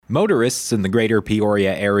Motorists in the greater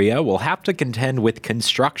Peoria area will have to contend with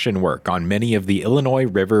construction work on many of the Illinois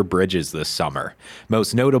River bridges this summer.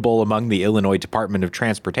 Most notable among the Illinois Department of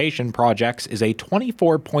Transportation projects is a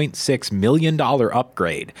 $24.6 million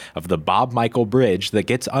upgrade of the Bob Michael Bridge that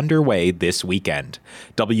gets underway this weekend.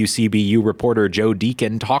 WCBU reporter Joe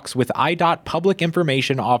Deacon talks with IDOT Public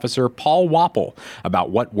Information Officer Paul Wapple about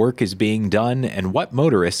what work is being done and what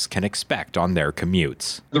motorists can expect on their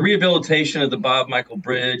commutes. The rehabilitation of the Bob Michael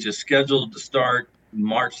Bridge is scheduled to start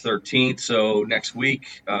March 13th, so next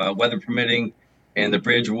week, weather permitting, and the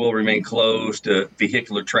bridge will remain closed to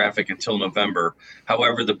vehicular traffic until November.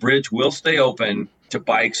 However, the bridge will stay open to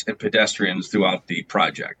bikes and pedestrians throughout the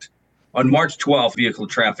project. On March 12th, vehicle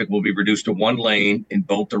traffic will be reduced to one lane in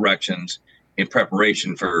both directions in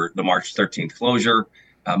preparation for the March 13th closure.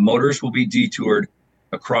 Motorists will be detoured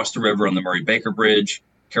across the river on the Murray Baker Bridge,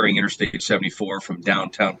 carrying Interstate 74 from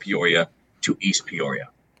downtown Peoria to East Peoria.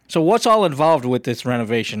 So what's all involved with this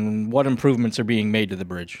renovation? What improvements are being made to the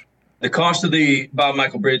bridge? The cost of the Bob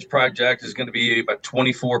Michael Bridge project is going to be about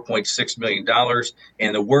 $24.6 million,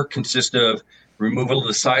 and the work consists of removal of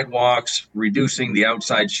the sidewalks, reducing the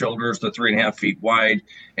outside shoulders to 3.5 feet wide,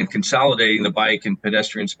 and consolidating the bike and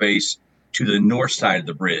pedestrian space to the north side of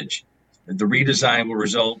the bridge. The redesign will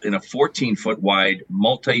result in a 14-foot wide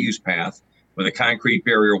multi-use path with a concrete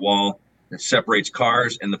barrier wall that separates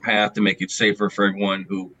cars and the path to make it safer for everyone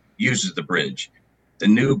who uses the bridge. The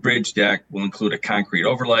new bridge deck will include a concrete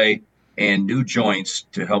overlay and new joints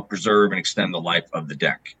to help preserve and extend the life of the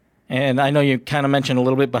deck. And I know you kind of mentioned a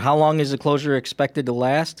little bit, but how long is the closure expected to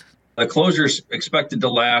last? The closure is expected to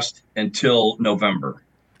last until November.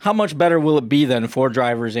 How much better will it be then for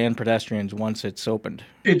drivers and pedestrians once it's opened?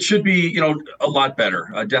 It should be, a lot better.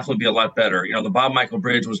 Definitely be a lot better. The Bob Michael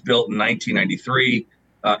Bridge was built in 1993.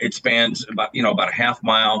 It spans about a half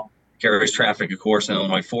mile, carries traffic, of course, in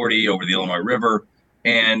Illinois 40 over the Illinois River.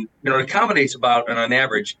 And, it accommodates about, on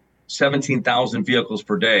average, 17,000 vehicles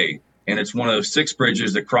per day. And it's one of those 6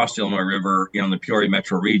 bridges that cross the Illinois River, in the Peoria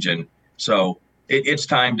metro region. So it's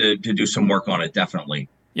time to do some work on it, definitely.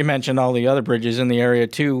 You mentioned all the other bridges in the area,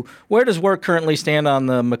 too. Where does work currently stand on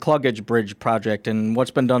the McCluggage Bridge project, and what's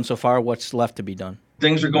been done so far? What's left to be done?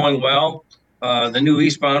 Things are going well. The new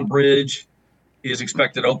eastbound bridge is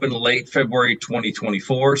expected to open late February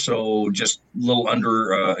 2024, so just a little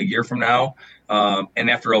under a year from now. And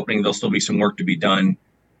after opening, there'll still be some work to be done,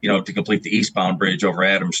 to complete the eastbound bridge over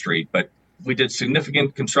Adams Street. But we did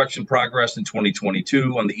significant construction progress in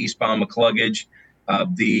 2022 on the eastbound McCluggage.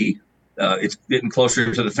 It's getting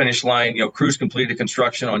closer to the finish line. Crews completed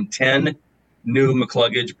construction on 10 new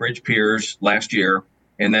McCluggage Bridge piers last year,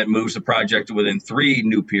 and that moves the project to within 3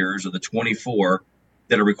 new piers of the 24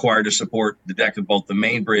 that are required to support the deck of both the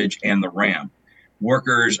main bridge and the ramp.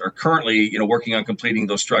 Workers are currently, working on completing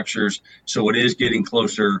those structures, so it is getting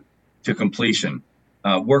closer to completion.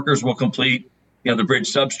 Workers will complete, the bridge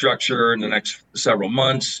substructure in the next several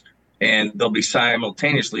months, and they'll be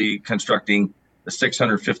simultaneously constructing the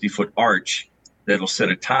 650-foot arch that'll sit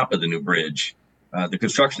atop of the new bridge. The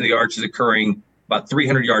construction of the arch is occurring about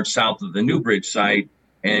 300 yards south of the new bridge site,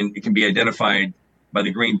 and it can be identified by the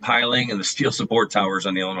green piling and the steel support towers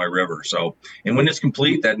on the Illinois River. And when it's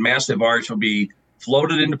complete, that massive arch will be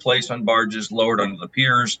floated into place on barges lowered onto the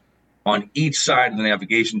piers on each side of the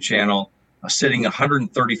navigation channel, sitting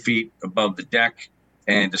 130 feet above the deck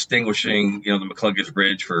and distinguishing, the McCluggage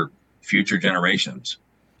Bridge for future generations.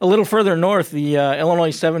 A little further north, the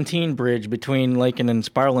Illinois 17 bridge between Lakin and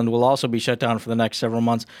Sparland will also be shut down for the next several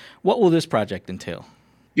months. What will this project entail?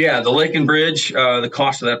 Yeah, the Lakin Bridge, the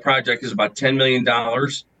cost of that project is about $10 million.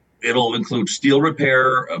 It'll include steel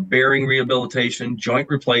repair, bearing rehabilitation, joint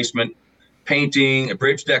replacement, painting, a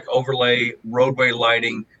bridge deck overlay, roadway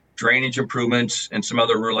lighting, drainage improvements, and some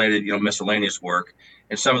other related, miscellaneous work.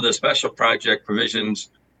 And some of the special project provisions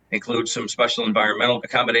include some special environmental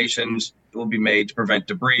accommodations that will be made to prevent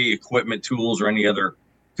debris, equipment, tools, or any other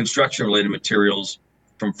construction-related materials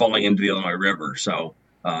from falling into the Illinois River.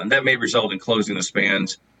 And that may result in closing the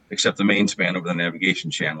spans, except the main span over the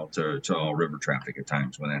navigation channel to all river traffic at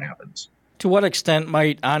times when that happens. To what extent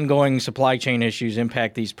might ongoing supply chain issues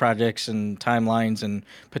impact these projects and timelines and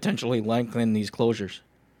potentially lengthen these closures?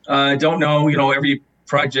 I don't know. Every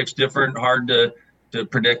project's different, hard to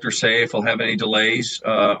predict or say if we'll have any delays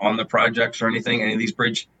on the projects or anything. Any of these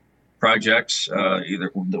bridge projects,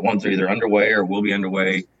 either the ones that are either underway or will be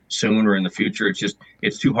underway soon or in the future.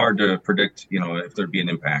 It's too hard to predict, if there'd be an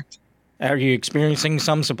impact. Are you experiencing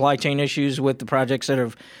some supply chain issues with the projects that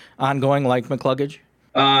are ongoing, like McCluggage?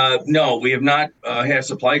 No, we have not had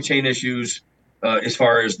supply chain issues as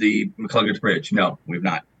far as the McCluggage Bridge. No, we've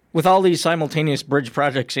not. With all these simultaneous bridge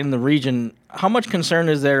projects in the region, how much concern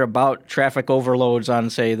is there about traffic overloads on,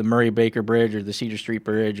 say, the Murray Baker Bridge or the Cedar Street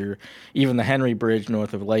Bridge or even the Henry Bridge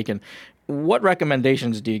north of Lakin? What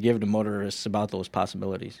recommendations do you give to motorists about those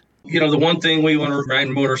possibilities? The one thing we want to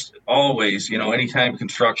remind motorists always, anytime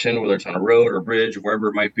construction, whether it's on a road or a bridge or wherever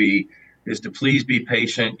it might be, is to please be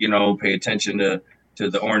patient, pay attention to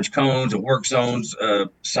the orange cones and work zones,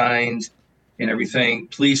 signs, and everything.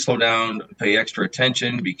 Please slow down, pay extra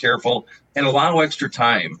attention, be careful, and allow extra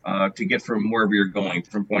time to get from wherever you're going,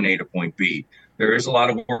 from point A to point B. There is a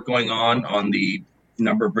lot of work going on the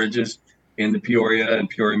number of bridges in the Peoria and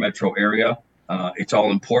Peoria metro area. It's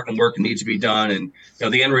all important work and needs to be done, and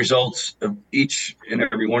the end results of each and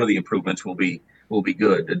every one of the improvements will be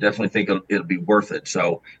good. I definitely think it'll be worth it.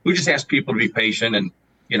 So we just ask people to be patient and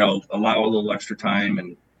allow a little extra time,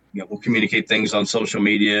 and we'll communicate things on social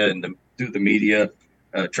media and through the media,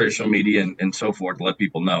 traditional media, and so forth to let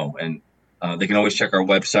people know. And they can always check our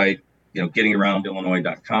website,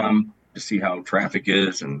 gettingaroundillinois.com, to see how traffic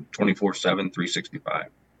is, and 24/7, 365.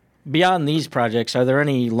 Beyond these projects, are there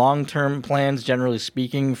any long-term plans, generally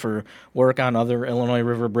speaking, for work on other Illinois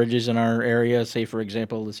River bridges in our area, say, for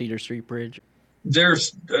example, the Cedar Street Bridge?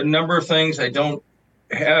 There's a number of things I don't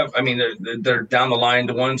have. I mean, they're down the line.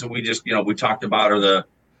 The ones that we just, we talked about are the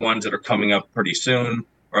ones that are coming up pretty soon,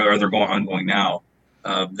 or they're ongoing now.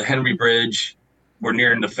 The Henry Bridge, we're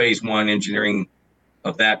nearing the phase 1 engineering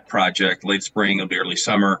of that project. Late spring, it'll be early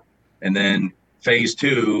summer. And then phase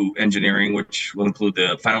 2 engineering, which will include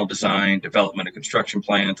the final design, development of construction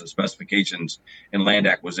plans and specifications, and land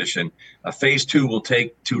acquisition. Phase 2 will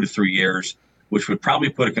take 2 to 3 years, which would probably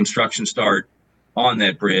put a construction start on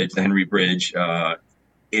that bridge, the Henry Bridge,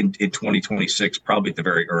 in 2026, probably at the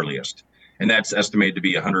very earliest. And that's estimated to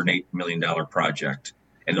be a $108 million project.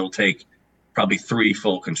 And it'll take probably 3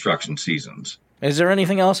 full construction seasons. Is there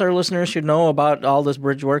anything else our listeners should know about all this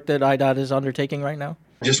bridge work that IDOT is undertaking right now?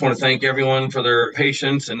 I just want to thank everyone for their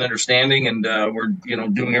patience and understanding. And we're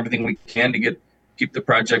doing everything we can to keep the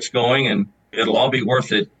projects going. And it'll all be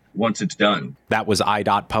worth it once it's done. That was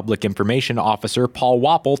IDOT Public Information Officer Paul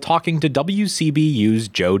Wapple talking to WCBU's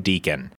Joe Deacon.